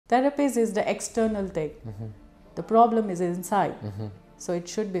Therapies is the external thing. The problem is inside. So it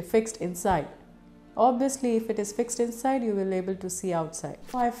should be fixed inside. Obviously, if it is fixed inside, you will be able to see outside.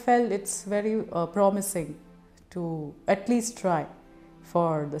 I felt it's very promising to at least try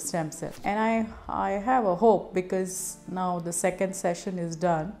for the stem cell. And I have a hope because now the second session is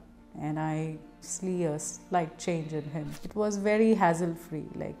done and I see a slight change in him. It was very hassle-free,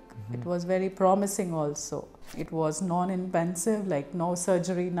 it was very promising also. It was non-invasive, no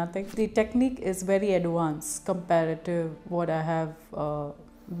surgery, nothing. The technique is very advanced comparative what I have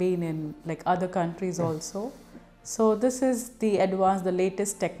been in other countries also. So this is the advanced, the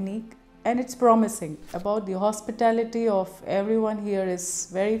latest technique, and it's promising. About the hospitality of everyone here is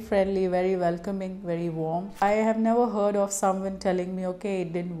very friendly, very welcoming, very warm. I have never heard of someone telling me, okay,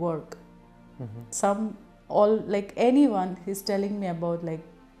 it didn't work. Anyone is telling me about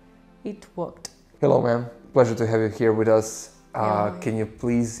it worked. Hello ma'am, pleasure to have you here with us. Can you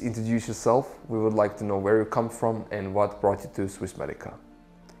please introduce yourself? We would like to know where you come from and what brought you to Swiss Medica.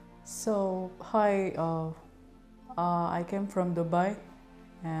 So, hi, I came from Dubai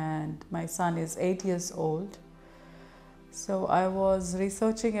and my son is 8 years old. So I was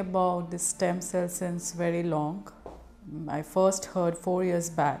researching about the stem cell since very long. I first heard 4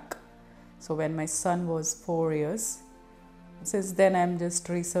 years back. So when my son was 4 years. Since then I'm just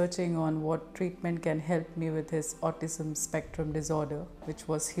researching on what treatment can help me with his autism spectrum disorder,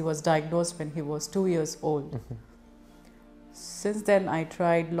 he was diagnosed when he was 2 years old. Since then I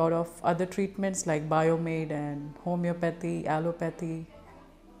tried a lot of other treatments like biomade and homeopathy, allopathy.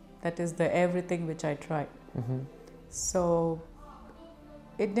 That is the everything which I tried. So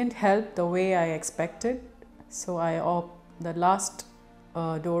it didn't help the way I expected. So the last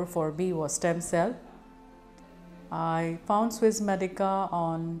door for me was stem cell. I found Swiss Medica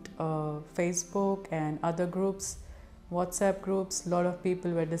on Facebook and other groups, WhatsApp groups. A lot of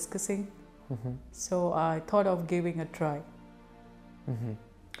people were discussing. So I thought of giving a try.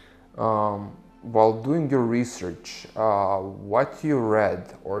 While doing your research, what you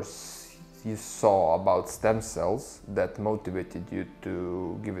read or you saw about stem cells that motivated you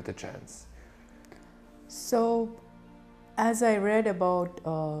to give it a chance? So, as I read about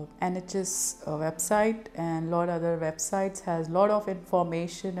NHS website and a lot of other websites has a lot of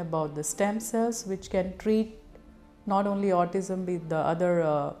information about the stem cells which can treat not only autism but the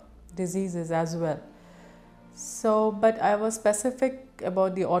other diseases as well. So, but I was specific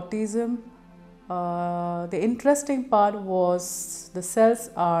about the autism. The interesting part was the cells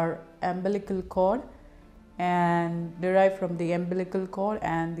are umbilical cord and derived from the umbilical cord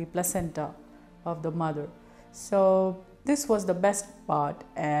and the placenta of the mother. So this was the best part,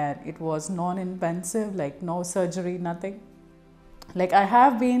 and it was non-invasive, no surgery, nothing. I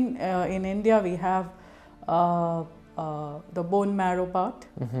have been in India, we have the bone marrow part.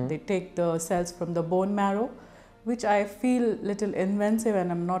 They take the cells from the bone marrow, which I feel little invasive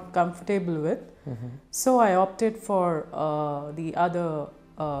and I'm not comfortable with. So I opted for the other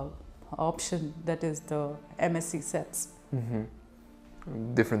option, that is the MSC cells.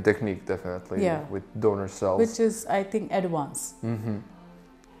 Different technique, definitely, with donor cells. Which is, I think, advanced.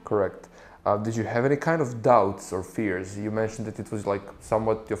 Correct. Did you have any kind of doubts or fears? You mentioned that it was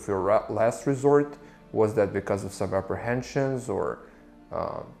somewhat of your last resort. Was that because of some apprehensions or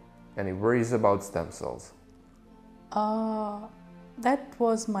any worries about stem cells? That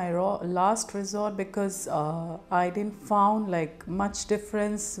was my last resort because I didn't found much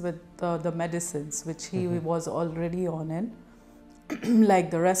difference with the medicines which he was already on in.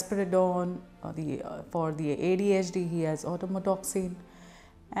 Like the risperidone, for the ADHD he has automotoxin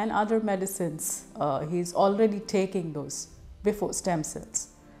and other medicines. He's already taking those before stem cells.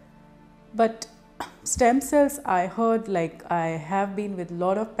 But stem cells, I heard, I have been with a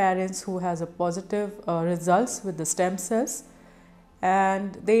lot of parents who has a positive results with the stem cells,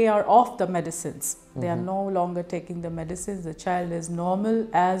 and they are off the medicines. They are no longer taking the medicines. The child is normal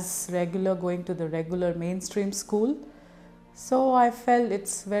as regular, going to the regular mainstream school. So I felt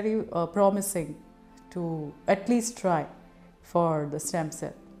it's very promising to at least try for the stem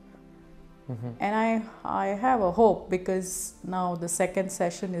cell. And I have a hope because now the second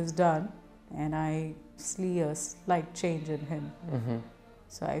session is done and I see a slight change in him.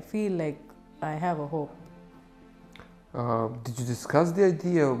 So I feel like I have a hope. Did you discuss the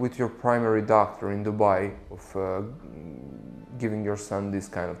idea with your primary doctor in Dubai of giving your son this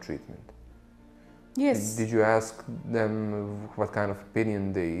kind of treatment? Yes. Did you ask them what kind of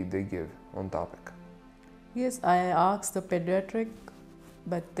opinion they give on topic? Yes, I asked the pediatric,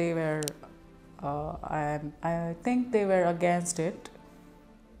 but they were, I think they were against it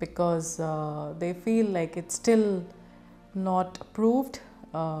because they feel like it's still not approved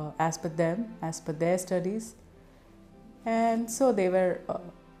as per them, as per their studies. And so they were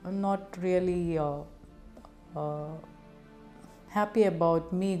not really happy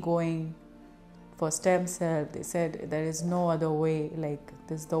about me going for stem cell. They said there is no other way, like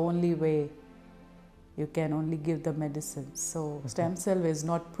this is the only way you can only give the medicine. So stem cell is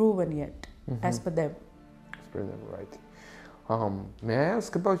not proven yet, as per them. As per them, right. May I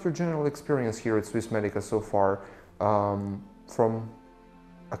ask about your general experience here at Swiss Medica so far, from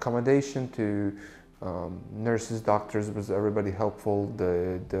accommodation to nurses, doctors? Was everybody helpful?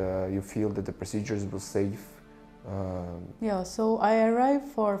 You feel that the procedures were safe? Yeah, so I arrived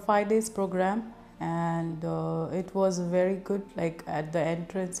for 5 days program, and it was very good. Like at the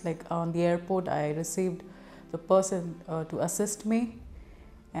entrance, like on the airport, I received the person to assist me,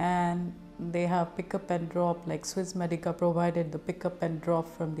 and they have pick up and drop. Like Swiss Medica provided the pick up and drop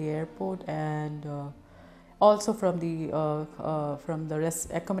from the airport, and also from the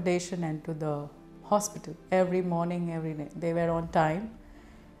accommodation and to the hospital every morning, every day. They were on time.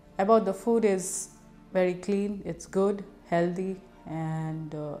 About the food is very clean, it's good, healthy,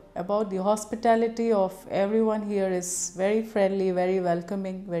 and about the hospitality of everyone here is very friendly, very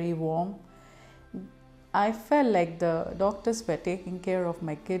welcoming, very warm. I felt like the doctors were taking care of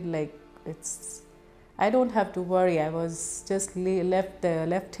my kid, like I don't have to worry. I was just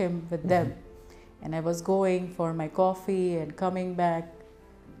left him with them, and I was going for my coffee and coming back,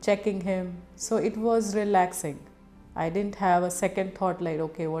 checking him. So it was relaxing. I didn't have a second thought like,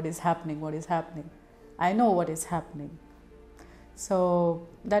 okay, what is happening? I know what is happening. So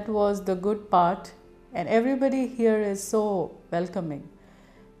that was the good part, and everybody here is so welcoming.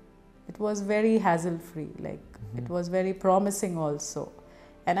 It was very hassle-free, like it was very promising also.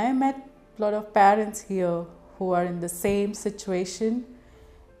 And I met a lot of parents here who are in the same situation,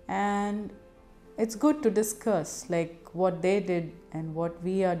 and it's good to discuss like what they did and what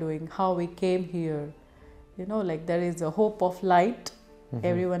we are doing, how we came here. Like there is a hope of light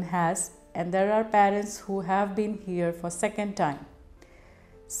everyone has, and there are parents who have been here for second time.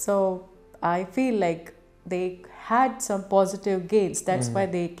 So I feel like they had some positive gains. That's why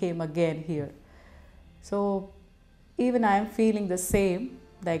they came again here. So even I'm feeling the same,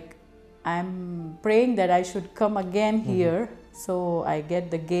 like I'm praying that I should come again here, so I get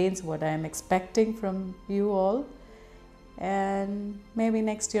the gains what I'm expecting from you all, and maybe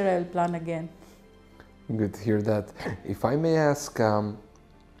next year I'll plan again. Good to hear that. If I may ask,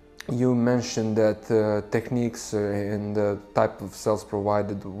 you mentioned that techniques and the type of cells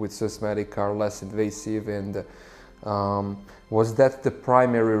provided with Swiss Medica are less invasive, and was that the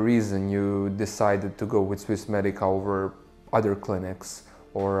primary reason you decided to go with Swiss Medica over other clinics,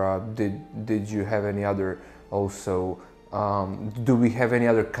 or did you have any other also? Do we have any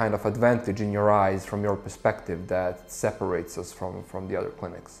other kind of advantage in your eyes, from your perspective, that separates us from the other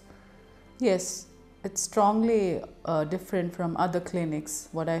clinics? Yes. It's strongly different from other clinics,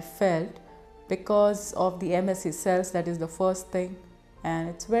 what I felt, because of the MSC cells. That is the first thing, and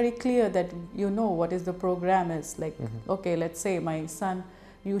it's very clear that what is the program is. Like, okay, let's say my son,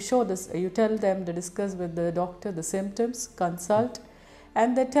 you tell them to discuss with the doctor the symptoms, consult,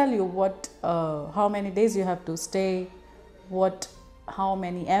 and they tell you how many days you have to stay, how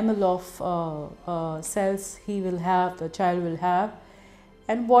many ml of cells the child will have,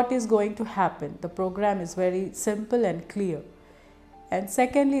 and what is going to happen. The program is very simple and clear. And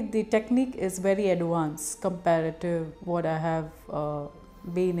secondly, the technique is very advanced comparative what I have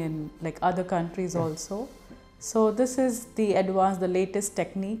been in like other countries also. So this is the advanced, the latest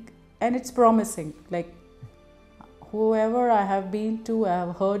technique, and it's promising. Like whoever I have been to, I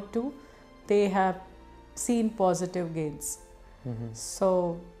have heard to, they have seen positive gains.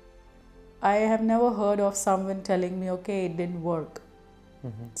 So I have never heard of someone telling me, okay, it didn't work.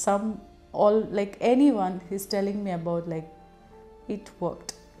 Anyone is telling me about like it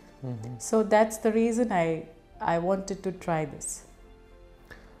worked. So that's the reason I wanted to try this.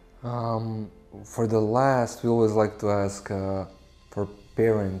 For the last, we always like to ask for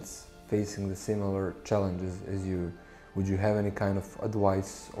parents facing the similar challenges as you, would you have any kind of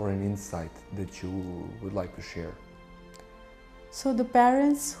advice or an insight that you would like to share? So the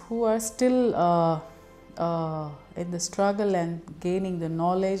parents who are still in the struggle and gaining the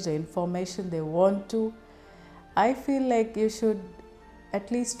knowledge, the information they want to, I feel like you should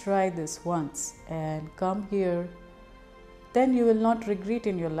at least try this once and come here. Then you will not regret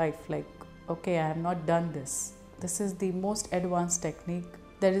in your life, like, okay, I have not done this. This is the most advanced technique.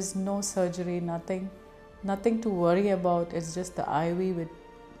 There is no surgery, nothing to worry about. It's just the IV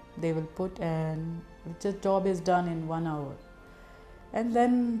they will put, and the job is done in 1 hour. And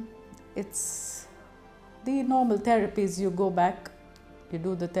then it's the normal therapies. You go back you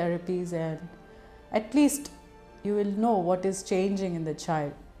do the therapies, and at least you will know what is changing in the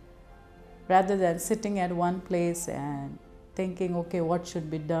child, rather than sitting at one place and thinking, okay, what should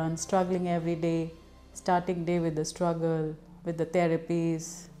be done, struggling every day, starting day with the struggle, with the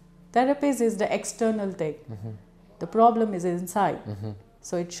therapies. Therapies is the external thing. The problem is inside.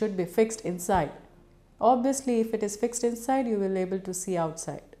 So it should be fixed inside. Obviously, if it is fixed inside, you will be able to see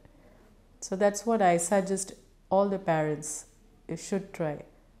outside. So that's what I suggest all the parents. You should try.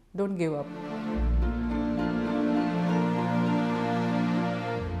 Don't give up.